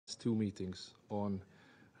two meetings on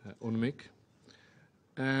MIC.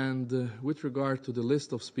 And with regard to the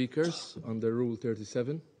list of speakers under Rule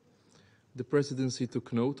 37, the Presidency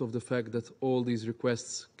took note of the fact that all these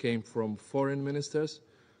requests came from foreign ministers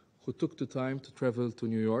who took the time to travel to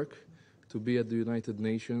New York to be at the United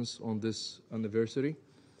Nations on this anniversary.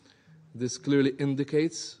 This clearly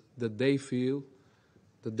indicates that they feel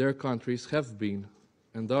that their countries have been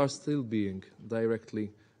and are still being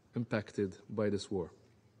directly impacted by this war.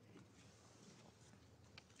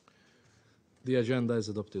 The agenda is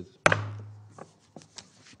adopted.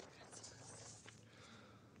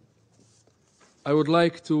 I would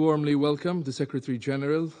like to warmly welcome the Secretary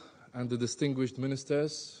General and the distinguished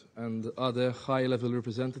ministers and other high-level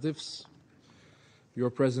representatives. Your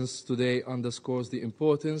presence today underscores the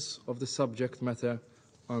importance of the subject matter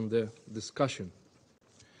under discussion.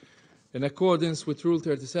 In accordance with Rule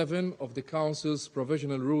 37 of the Council's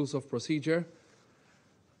Provisional Rules of Procedure,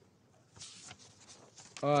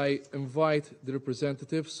 I invite the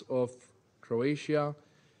representatives of Croatia,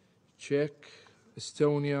 Czech,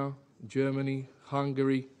 Estonia, Germany,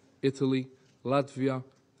 Hungary, Italy, Latvia,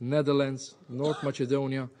 Netherlands, North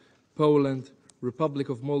Macedonia, Poland, Republic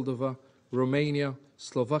of Moldova, Romania,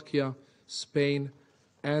 Slovakia, Spain,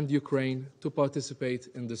 and Ukraine to participate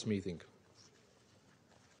in this meeting.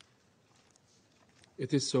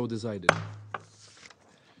 It is so decided.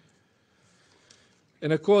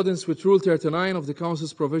 In accordance with Rule 39 of the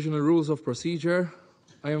Council's Provisional Rules of Procedure,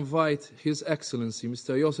 I invite His Excellency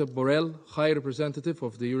Mr. Josep Borrell, High Representative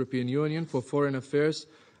of the European Union for Foreign Affairs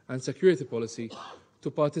and Security Policy, to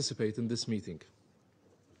participate in this meeting.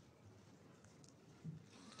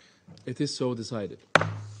 It is so decided.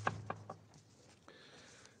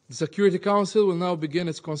 The Security Council will now begin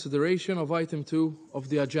its consideration of item 2 of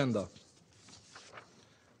the agenda.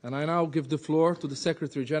 And I now give the floor to the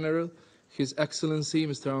Secretary General, His Excellency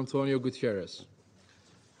Mr. Antonio Guterres.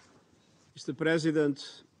 Mr.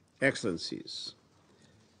 President, Excellencies,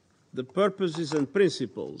 the purposes and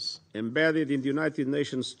principles embedded in the United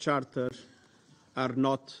Nations Charter are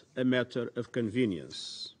not a matter of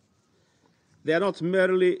convenience. They are not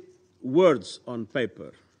merely words on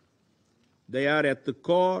paper. They are at the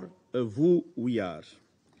core of who we are,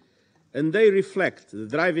 and they reflect the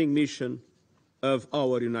driving mission of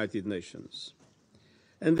our United Nations.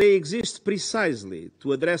 And they exist precisely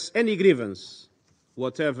to address any grievance,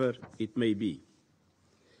 whatever it may be.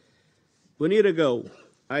 1 year ago,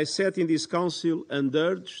 I sat in this Council and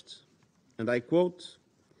urged, and I quote,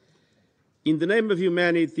 "In the name of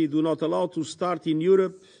humanity, do not allow to start in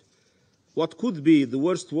Europe what could be the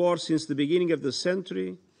worst war since the beginning of the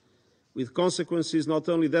century, with consequences not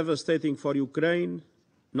only devastating for Ukraine,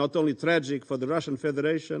 not only tragic for the Russian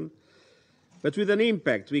Federation, but with an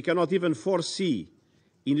impact we cannot even foresee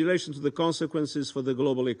in relation to the consequences for the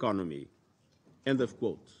global economy." End of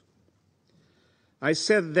quote. I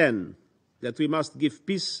said then that we must give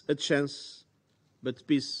peace a chance, but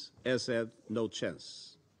peace has had no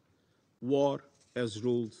chance. War has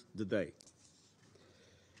ruled the day.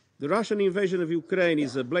 The Russian invasion of Ukraine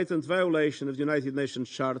is a blatant violation of the United Nations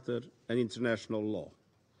Charter and international law.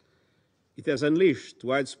 It has unleashed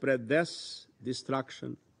widespread deaths,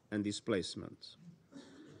 destruction, and displacement.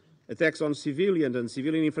 Attacks on civilian and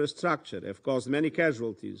civilian infrastructure have caused many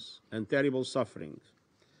casualties and terrible suffering.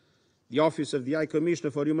 The Office of the High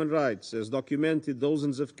Commissioner for Human Rights has documented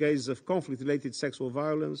dozens of cases of conflict-related sexual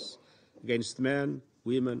violence against men,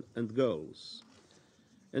 women, and girls,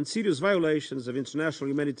 and serious violations of international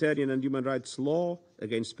humanitarian and human rights law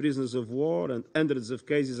against prisoners of war, and hundreds of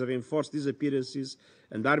cases of enforced disappearances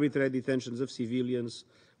and arbitrary detentions of civilians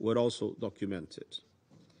were also documented.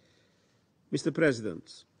 Mr.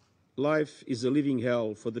 President, life is a living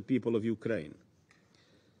hell for the people of Ukraine.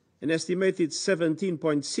 An estimated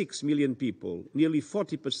 17.6 million people, nearly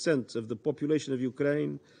 40% of the population of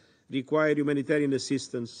Ukraine, require humanitarian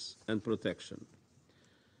assistance and protection.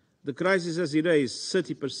 The crisis has erased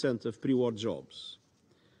 30% of pre-war jobs.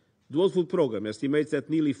 The World Food Programme estimates that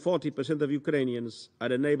nearly 40% of Ukrainians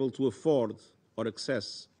are unable to afford or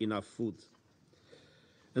access enough food.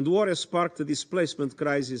 And the war has sparked a displacement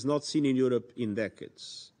crisis not seen in Europe in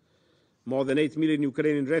decades. More than 8 million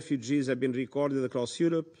Ukrainian refugees have been recorded across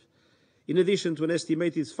Europe, in addition to an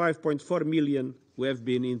estimated 5.4 million who have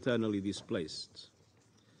been internally displaced.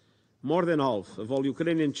 More than half of all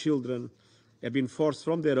Ukrainian children have been forced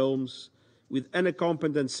from their homes, with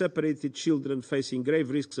unaccompanied and separated children facing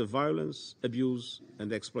grave risks of violence, abuse,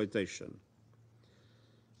 and exploitation.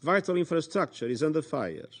 Vital infrastructure is under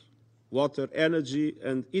fire. Water, energy,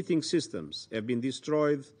 and heating systems have been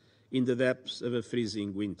destroyed in the depths of a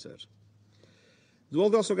freezing winter. The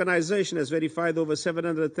World Health Organization has verified over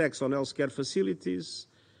 700 attacks on healthcare facilities,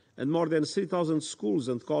 and more than 3,000 schools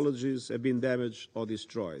and colleges have been damaged or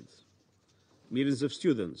destroyed. Millions of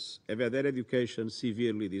students have had their education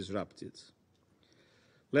severely disrupted.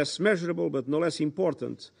 Less measurable, but no less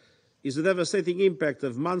important, is the devastating impact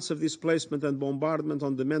of months of displacement and bombardment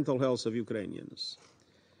on the mental health of Ukrainians.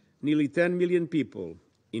 Nearly 10 million people,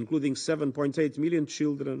 including 7.8 million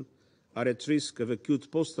children, are at risk of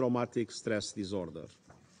acute post-traumatic stress disorder.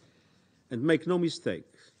 And make no mistake,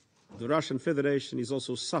 the Russian Federation is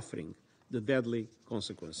also suffering the deadly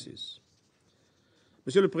consequences.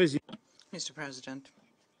 Monsieur le Président, Mr. President,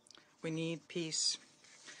 we need peace.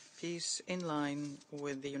 Peace in line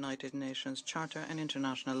with the United Nations Charter and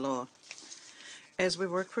international law. As we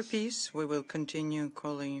work for peace, we will continue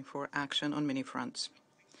calling for action on many fronts.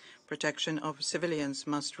 Protection of civilians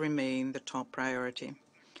must remain the top priority.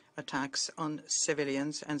 Attacks on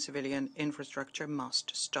civilians and civilian infrastructure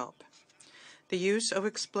must stop. The use of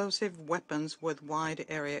explosive weapons with wide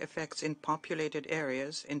area effects in populated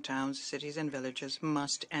areas, in towns, cities, and villages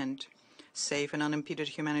must end. Safe and unimpeded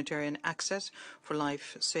humanitarian access for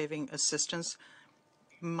life-saving assistance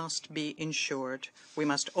must be ensured. We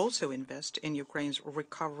must also invest in Ukraine's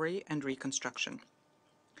recovery and reconstruction.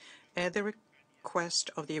 At the request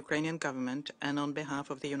of the Ukrainian government and on behalf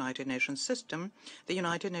of the United Nations system, the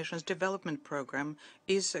United Nations Development Programme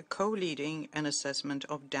is co-leading an assessment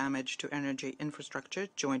of damage to energy infrastructure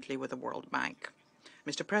jointly with the World Bank.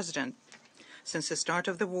 Mr. President, since the start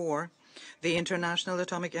of the war, the International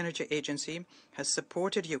Atomic Energy Agency has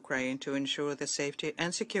supported Ukraine to ensure the safety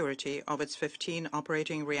and security of its 15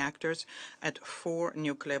 operating reactors at 4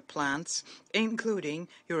 nuclear plants, including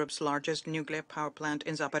Europe's largest nuclear power plant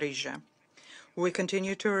in Zaporizhzhia. We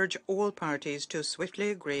continue to urge all parties to swiftly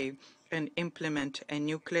agree and implement a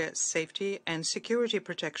nuclear safety and security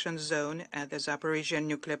protection zone at the Zaporizhzhia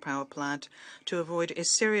nuclear power plant to avoid a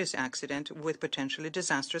serious accident with potentially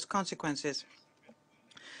disastrous consequences.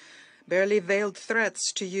 Barely veiled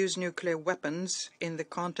threats to use nuclear weapons in the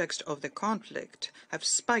context of the conflict have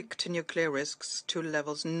spiked nuclear risks to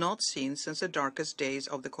levels not seen since the darkest days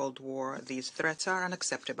of the Cold War. These threats are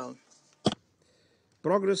unacceptable.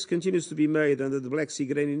 Progress continues to be made under the Black Sea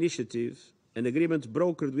Grain Initiative, an agreement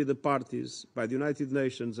brokered with the parties by the United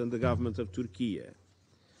Nations and the government of Turkey.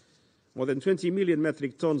 More than 20 million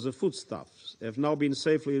metric tons of foodstuffs have now been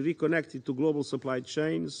safely reconnected to global supply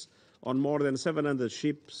chains on more than 700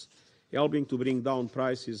 ships, helping to bring down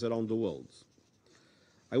prices around the world.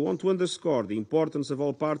 I want to underscore the importance of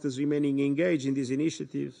all parties remaining engaged in this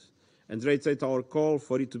initiative and reiterate our call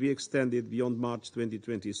for it to be extended beyond March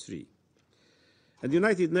 2023. And the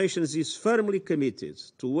United Nations is firmly committed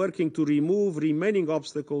to working to remove remaining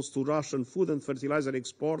obstacles to Russian food and fertilizer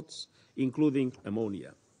exports, including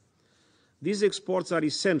ammonia. These exports are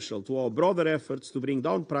essential to our broader efforts to bring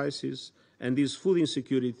down prices and this food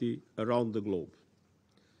insecurity around the globe.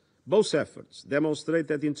 Both efforts demonstrate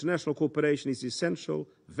that international cooperation is essential,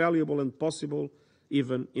 valuable, and possible,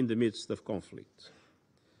 even in the midst of conflict.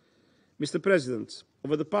 Mr. President,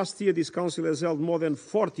 over the past year, this Council has held more than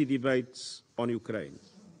 40 debates on Ukraine.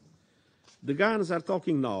 The guns are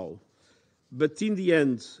talking now, but in the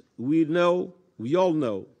end, we all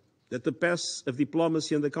know, that the path of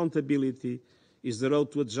diplomacy and accountability is the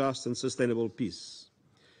road to a just and sustainable peace.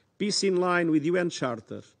 Peace in line with UN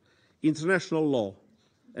Charter, international law,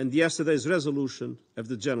 and yesterday's resolution of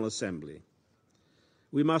the General Assembly.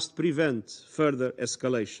 We must prevent further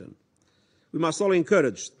escalation. We must all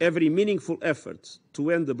encourage every meaningful effort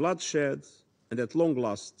to end the bloodshed and at long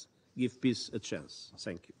last give peace a chance.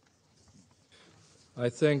 Thank you. I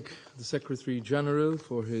thank the Secretary General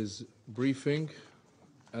for his briefing,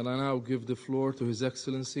 and I now give the floor to His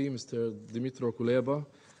Excellency Mr. Dmytro Kuleba,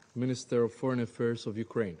 Minister of Foreign Affairs of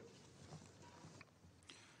Ukraine.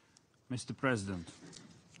 Mr. President,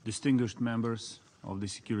 distinguished members of the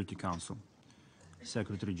Security Council,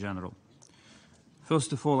 Secretary General.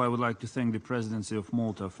 First of all, I would like to thank the Presidency of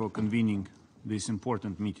Malta for convening this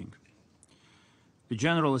important meeting. The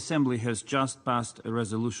General Assembly has just passed a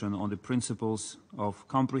resolution on the principles of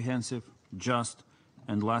comprehensive, just,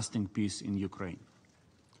 and lasting peace in Ukraine.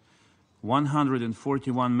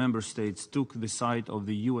 141 member states took the side of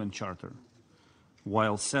the UN Charter,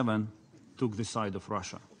 while 7 took the side of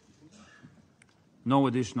Russia. No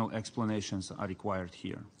additional explanations are required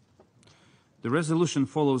here. The resolution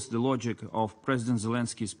follows the logic of President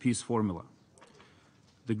Zelensky's peace formula.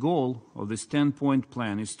 The goal of this 10-point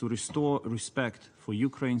plan is to restore respect for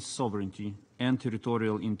Ukraine's sovereignty and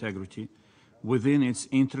territorial integrity within its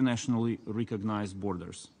internationally recognized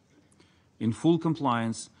borders, in full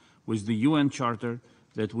compliance with the UN Charter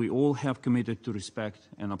that we all have committed to respect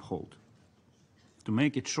and uphold. To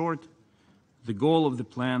make it short, the goal of the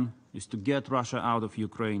plan is to get Russia out of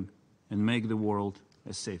Ukraine and make the world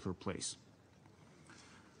a safer place.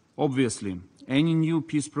 Obviously, any new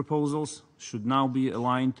peace proposals should now be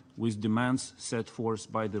aligned with demands set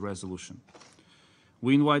forth by the resolution.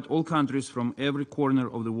 We invite all countries from every corner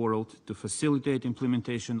of the world to facilitate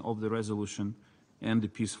implementation of the resolution and the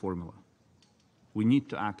peace formula. We need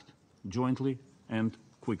to act jointly and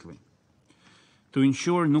quickly. To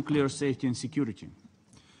ensure nuclear safety and security,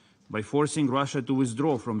 by forcing Russia to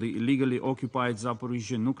withdraw from the illegally occupied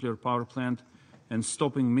Zaporizhzhia nuclear power plant and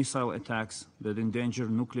stopping missile attacks that endanger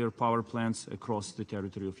nuclear power plants across the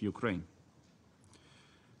territory of Ukraine.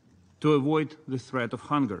 To avoid the threat of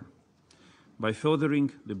hunger, by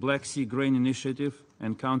furthering the Black Sea Grain Initiative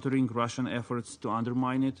and countering Russian efforts to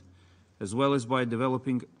undermine it, as well as by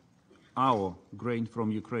developing our Grain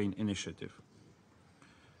from Ukraine initiative.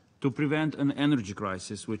 To prevent an energy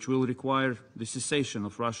crisis which will require the cessation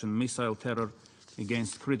of Russian missile terror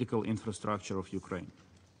against critical infrastructure of Ukraine.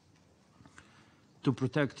 To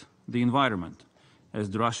protect the environment,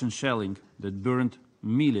 as the Russian shelling that burned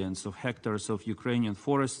millions of hectares of Ukrainian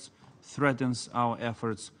forests threatens our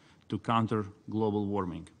efforts to counter global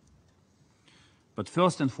warming. But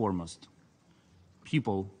first and foremost,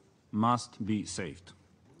 people must be saved.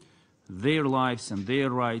 Their lives and their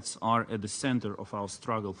rights are at the center of our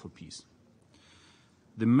struggle for peace.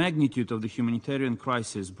 The magnitude of the humanitarian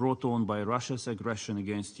crisis brought on by Russia's aggression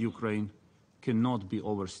against Ukraine cannot be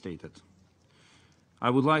overstated. I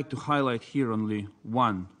would like to highlight here only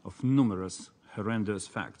one of numerous horrendous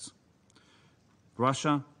facts.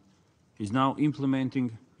 Russia is now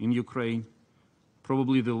implementing in Ukraine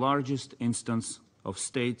probably the largest instance of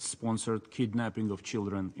state-sponsored kidnapping of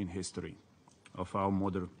children in history of our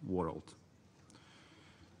modern world.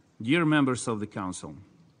 Dear members of the Council,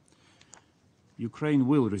 Ukraine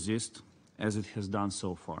will resist as it has done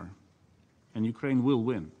so far, and Ukraine will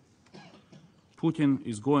win. Putin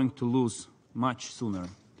is going to lose much sooner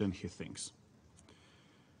than he thinks.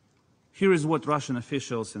 Here is what Russian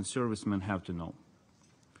officials and servicemen have to know.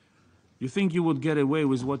 You think you would get away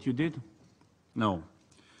with what you did? No.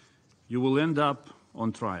 You will end up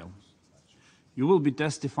on trial. You will be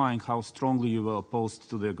testifying how strongly you were opposed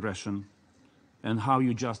to the aggression and how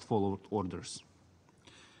you just followed orders.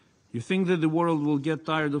 You think that the world will get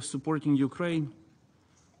tired of supporting Ukraine?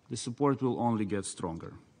 The support will only get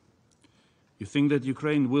stronger. You think that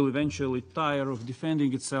Ukraine will eventually tire of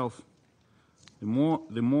defending itself? The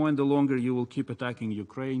more and the longer you will keep attacking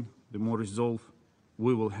Ukraine, the more resolve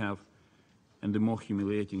we will have and the more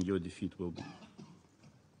humiliating your defeat will be.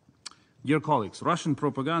 Dear colleagues, Russian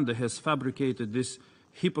propaganda has fabricated this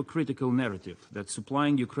hypocritical narrative that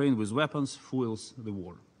supplying Ukraine with weapons fuels the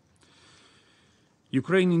war.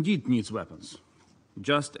 Ukraine indeed needs weapons,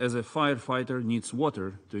 just as a firefighter needs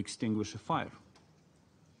water to extinguish a fire.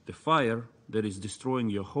 The fire that is destroying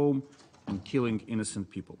your home and killing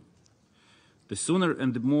innocent people. The sooner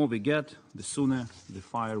and the more we get, the sooner the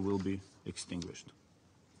fire will be extinguished.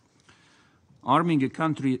 Arming a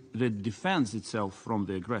country that defends itself from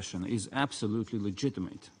the aggression is absolutely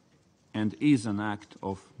legitimate and is an act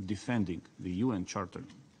of defending the UN Charter.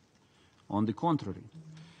 On the contrary,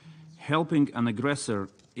 helping an aggressor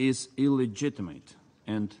is illegitimate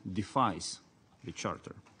and defies the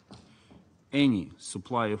Charter. Any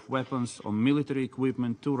supply of weapons or military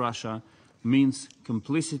equipment to Russia means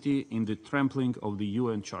complicity in the trampling of the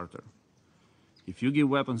UN Charter. If you give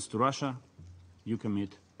weapons to Russia, you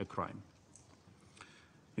commit a crime.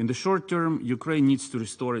 In the short term, Ukraine needs to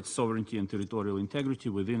restore its sovereignty and territorial integrity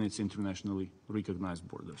within its internationally recognized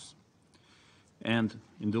borders. And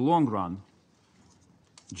in the long run,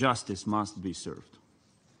 justice must be served.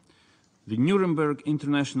 The Nuremberg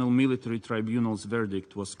International Military Tribunal's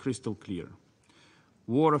verdict was crystal clear.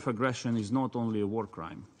 War of aggression is not only a war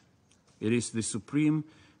crime. It is the supreme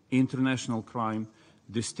international crime,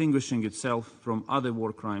 distinguishing itself from other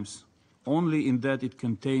war crimes only in that it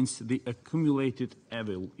contains the accumulated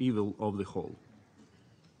evil of the whole.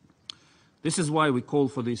 This is why we call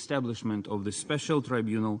for the establishment of the special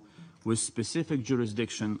tribunal with specific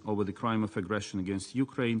jurisdiction over the crime of aggression against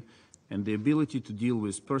Ukraine and the ability to deal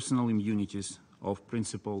with personal immunities of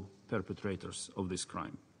principal perpetrators of this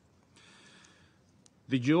crime.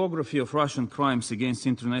 The geography of Russian crimes against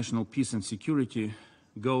international peace and security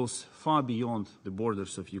goes far beyond the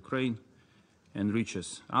borders of Ukraine and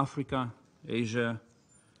reaches Africa, Asia,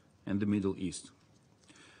 and the Middle East.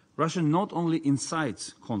 Russia not only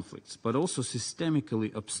incites conflicts, but also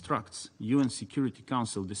systemically obstructs UN Security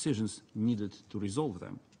Council decisions needed to resolve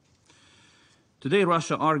them. Today,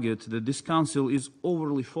 Russia argued that this council is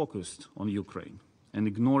overly focused on Ukraine and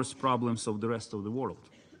ignores problems of the rest of the world.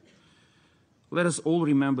 Let us all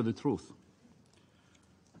remember the truth.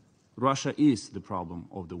 Russia is the problem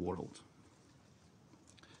of the world.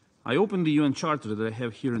 I opened the UN Charter that I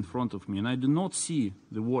have here in front of me, and I do not see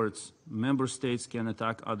the words, member states can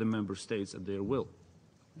attack other member states at their will,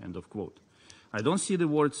 end of quote. I don't see the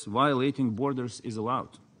words, violating borders is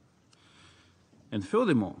allowed. And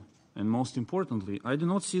furthermore, and most importantly, I do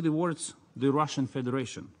not see the words, the Russian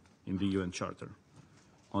Federation, in the UN Charter,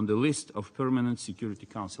 on the list of permanent Security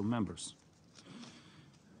Council members.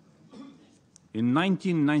 In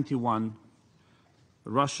 1991,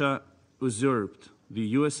 Russia usurped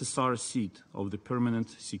the USSR seat of the permanent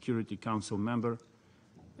Security Council member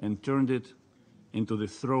and turned it into the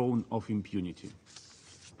throne of impunity.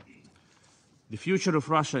 The future of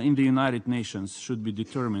Russia in the United Nations should be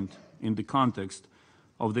determined in the context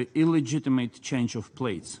of the illegitimate change of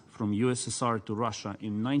plates from USSR to Russia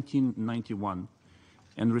in 1991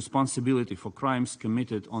 and responsibility for crimes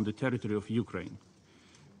committed on the territory of Ukraine,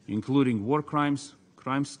 including war crimes,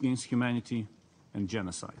 crimes against humanity, and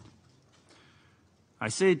genocide. I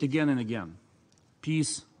say it again and again,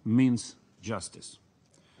 peace means justice.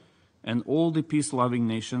 And all the peace-loving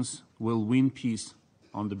nations will win peace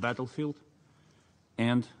on the battlefield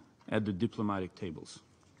and at the diplomatic tables.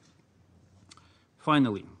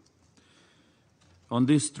 Finally, on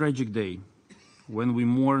this tragic day, when we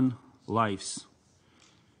mourn lives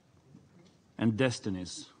and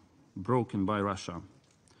destinies broken by Russia,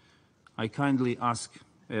 I kindly ask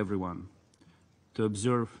everyone to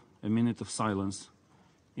observe a minute of silence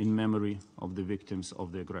in memory of the victims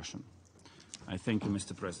of the aggression. I thank you,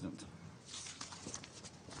 Mr. President.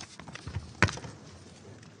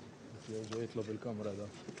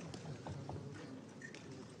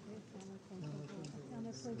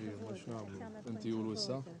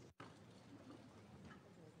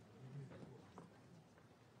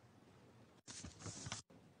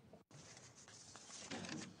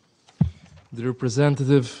 The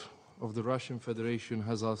representative of the Russian Federation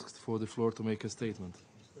has asked for the floor to make a statement.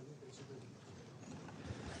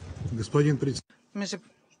 Mr.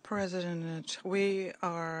 President, we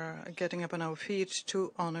are getting up on our feet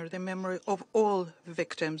to honor the memory of all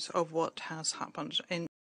victims of what has happened in